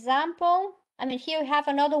have example. I mean, here we have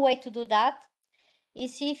another way to do that,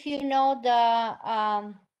 is if you know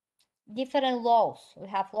the different laws. We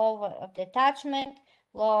have law of detachment,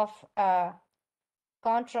 law of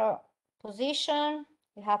contraposition,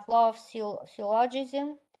 we have law of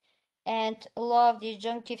syllogism, and law of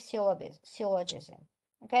disjunctive syllogism.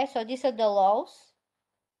 Okay, so these are the laws.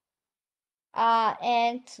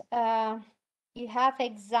 And you have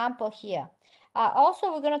example here.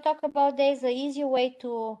 Also, we're going to talk about there's an easy way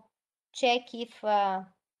to check if to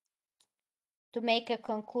make a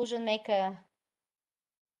conclusion,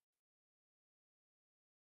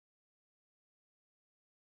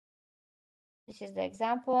 this is the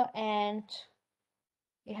example, and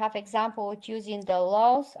you have example with using the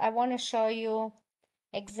laws. I want to show you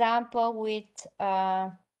example with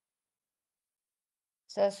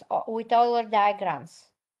with Euler diagrams.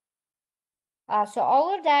 So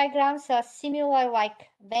Euler diagrams are similar like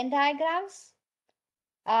Venn diagrams.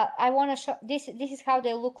 I want to show this is how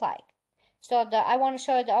they look like. So I want to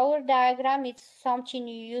show you the Euler diagram. It's something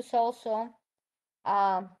you use also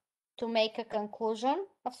to make a conclusion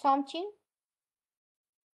of something.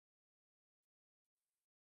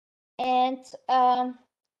 And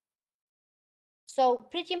so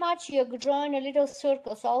pretty much you're drawing a little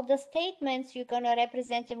circle. So all the statements, you're going to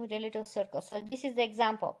represent them with a little circle. So this is the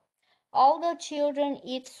example. All the children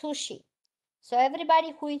eat sushi. So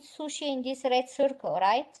everybody who eats sushi in this red circle,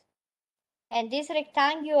 right? And this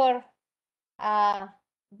rectangular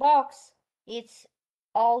box, it's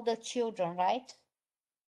all the children, right?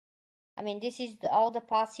 I mean, this is all the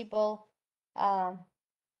possible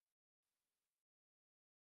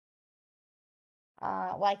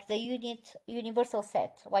like the universal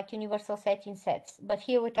set, like universal set in sets. But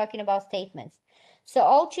here we're talking about statements. So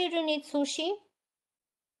all children eat sushi.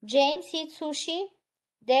 James eats sushi.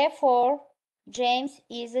 Therefore, James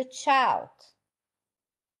is a child.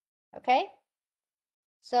 Okay?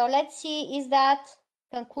 So let's see, is that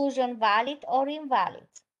conclusion valid or invalid?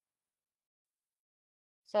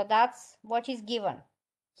 So that's what is given.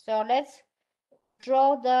 So let's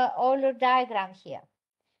draw the Euler diagram here.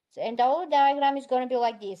 So, and the Euler diagram is going to be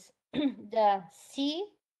like this. The C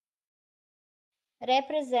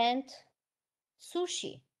represent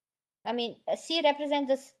sushi. I mean, C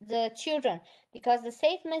represents the children, because the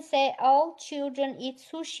statement say all children eat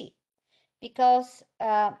sushi, because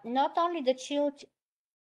not only the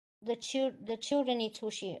children eat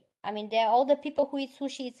sushi. I mean, all the people who eat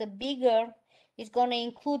sushi, it's a bigger, it's going to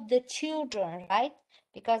include the children, right?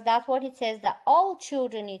 Because that's what it says, that all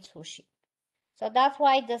children eat sushi. So that's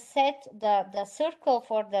why the circle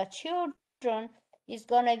for the children is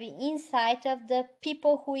going to be inside of the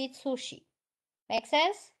people who eat sushi. Make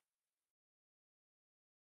sense?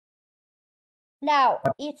 Now,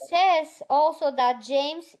 it says also that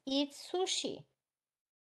James eats sushi.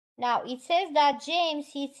 Now, it says that James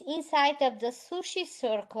eats inside of the sushi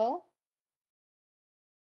circle,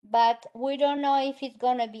 but we don't know if it's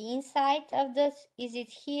going to be inside of this. Is it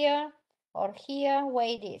here or here, where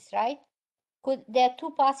it is, right? There are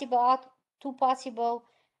two possible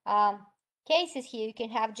cases here. You can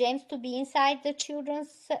have James to be inside the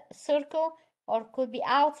children's circle, or could be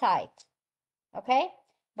outside, okay?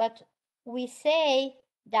 But we say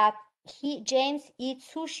that James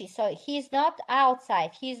eats sushi, so he's not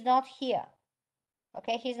outside, he's not here,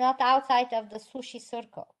 okay? He's not outside of the sushi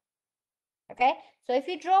circle, okay? So if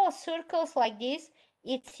you draw circles like this,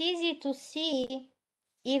 it's easy to see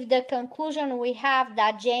if the conclusion we have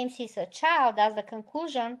that James is a child as the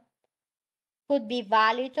conclusion could be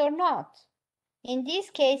valid or not. In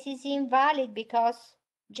this case, it's invalid because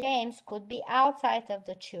James could be outside of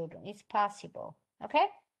the children. It's possible, okay?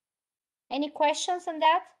 Any questions on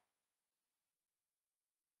that?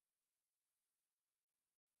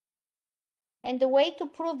 And the way to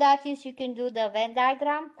prove that is you can do the Venn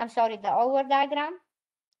diagram, the Euler diagram,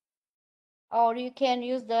 or you can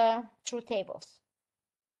use the truth tables.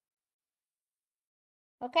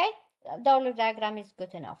 Okay? The Euler diagram is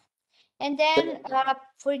good enough. And then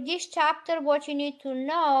for this chapter, what you need to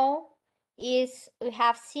know is we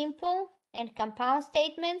have simple and compound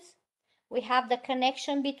statements. We have the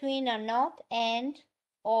connection between a not, and,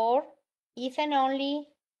 or, if and only,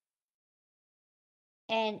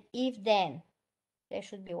 and if then. There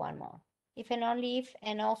should be one more. If and only if,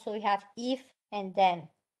 and also we have if and then.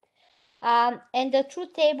 And the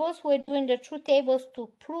truth tables, we're doing the truth tables to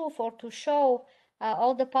prove or to show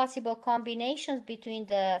all the possible combinations between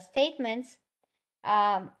the statements.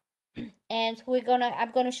 And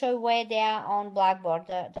I'm gonna show you where they are on Blackboard,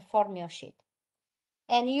 the formula sheet.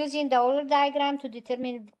 And using the Euler diagram to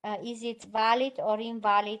determine is it valid or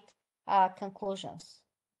invalid conclusions.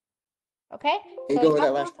 Okay? Can you go over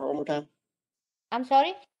that last part one more time? I'm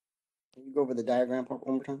sorry? Can you go over the diagram part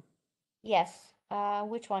one more time? Yes.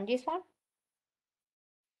 Which one? This one?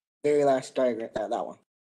 Very last diagram, that one.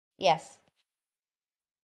 Yes.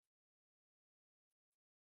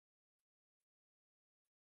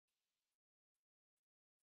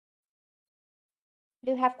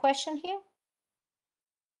 Do you have question here?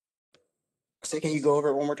 So can you go over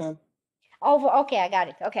it one more time? Over. Okay, I got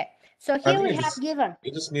it. Okay. So I here think we it have just given.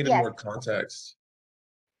 it just needed Yes. more context.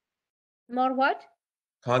 More what?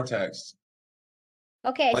 Context.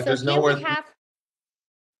 Okay, Like so there's here nowhere. we have.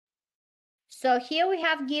 So here we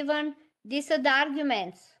have given. These are the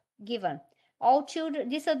arguments given. All children.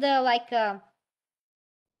 These are the like.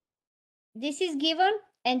 This is given,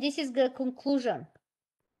 and this is the conclusion.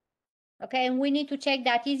 Okay, and we need to check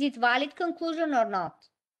that is it valid conclusion or not.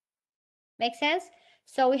 Make sense?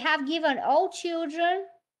 So we have given all children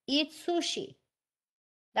eat sushi.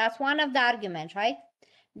 That's one of the arguments, right?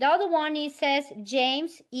 The other one is says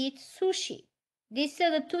James eats sushi. These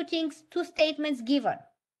are the two statements given.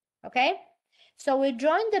 Okay? So we're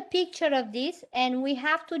drawing the picture of this, and we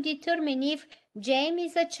have to determine if James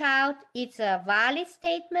is a child, it's a valid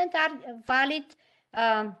statement, or valid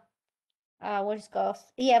what is it called?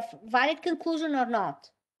 Yeah, valid conclusion or not.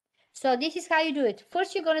 So this is how you do it.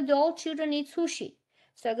 First, you're gonna do all children eat sushi.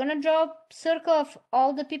 So you're gonna draw a circle of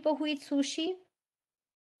all the people who eat sushi,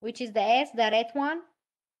 which is the S, the red one.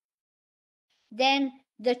 Then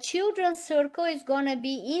the children's circle is gonna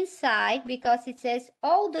be inside because it says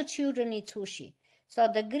all the children eat sushi. So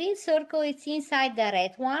the green circle is inside the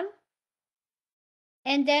red one.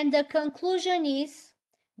 And then the conclusion is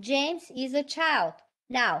James is a child.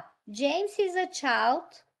 Now, James is a child.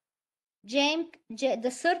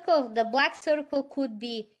 The circle, the black circle could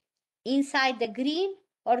be inside the green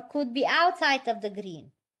or could be outside of the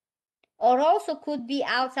green, or also could be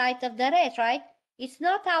outside of the red, right? It's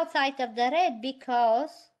not outside of the red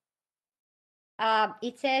because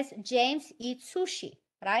it says James eats sushi,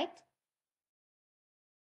 right?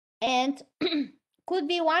 And could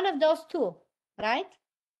be one of those two, right?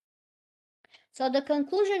 So the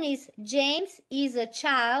conclusion is James is a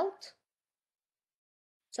child.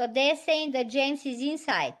 So they're saying that James is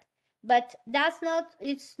inside, but that's not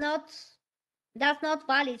valid. That's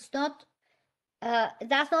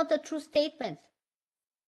not a true statement.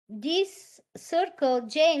 This circle,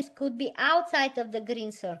 James, could be outside of the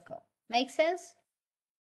green circle. Make sense?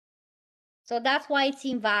 So that's why it's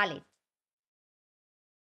invalid.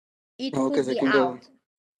 It Oh, could 'cause it be can go- out.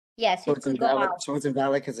 Yes, So it it's could go invalid. out. So it's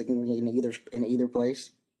invalid because it can be in either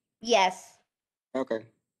place. Yes. Okay.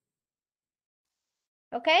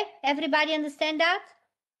 Okay, everybody understand that?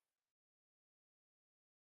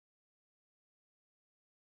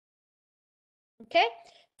 Okay,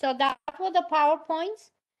 so that were the PowerPoints.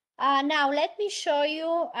 Now let me show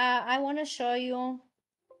you, I want to show you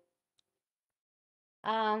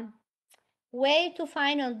way to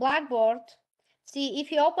find on Blackboard. See,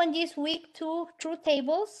 if you open this week 2 truth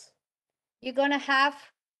tables, you're going to have,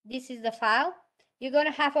 this is the file, you're going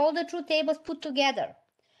to have all the truth tables put together.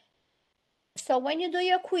 So when you do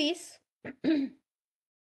your quiz,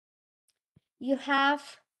 you have,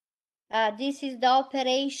 this is the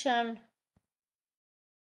operation,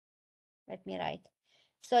 let me write.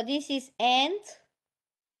 So this is AND,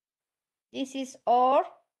 this is OR,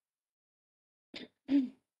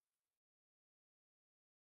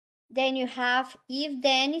 then you have if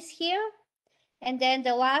then is here, and then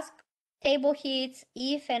the last table here is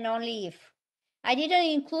if and only if. I didn't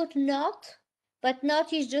include not, but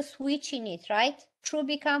not is just switching it, right? True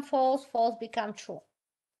become false, false become true.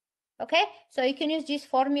 Okay, so you can use this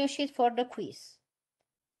formula sheet for the quiz.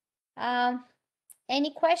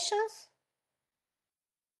 Any questions?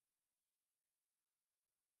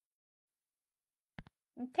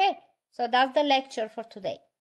 Okay, so that's the lecture for today.